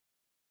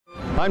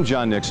I'm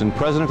John Nixon,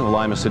 President of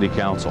Lima City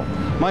Council.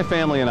 My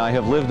family and I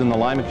have lived in the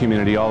Lima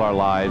community all our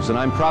lives, and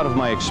I'm proud of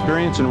my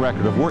experience and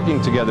record of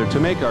working together to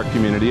make our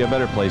community a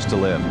better place to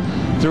live.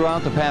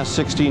 Throughout the past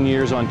 16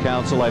 years on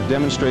council, I've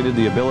demonstrated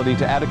the ability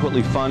to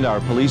adequately fund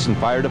our police and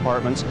fire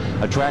departments,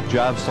 attract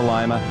jobs to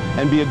Lima,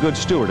 and be a good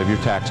steward of your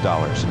tax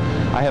dollars.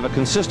 I have a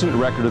consistent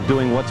record of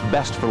doing what's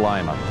best for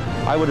Lima.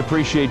 I would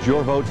appreciate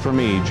your vote for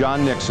me,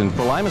 John Nixon,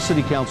 for Lima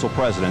City Council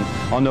President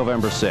on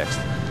November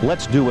 6th.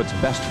 Let's do what's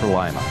best for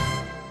Lima.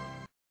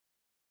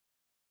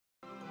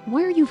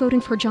 Why are you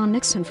voting for John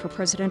Nixon for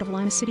President of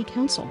Lima City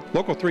Council?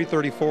 Local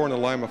 334 and the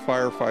Lima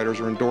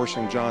firefighters are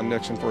endorsing John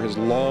Nixon for his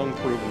long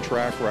proven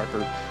track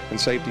record in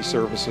safety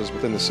services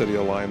within the city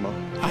of Lima.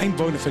 I'm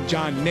voting for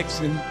John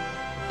Nixon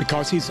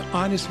because he's an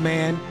honest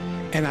man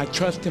and I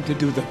trust him to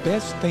do the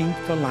best thing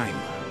for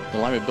Lima. The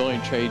Lima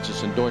Building Trades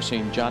is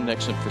endorsing John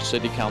Nixon for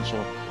City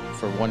Council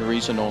for one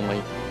reason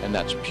only, and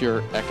that's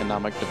pure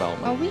economic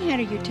development. Well, we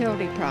had a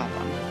utility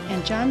problem,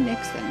 and John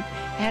Nixon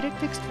had it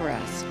fixed for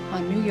us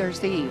on New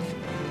Year's Eve.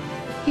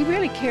 He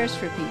really cares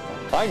for people.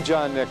 I'm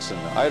John Nixon.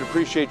 I'd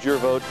appreciate your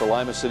vote for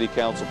Lima City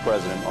Council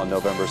President on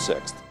November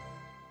 6th.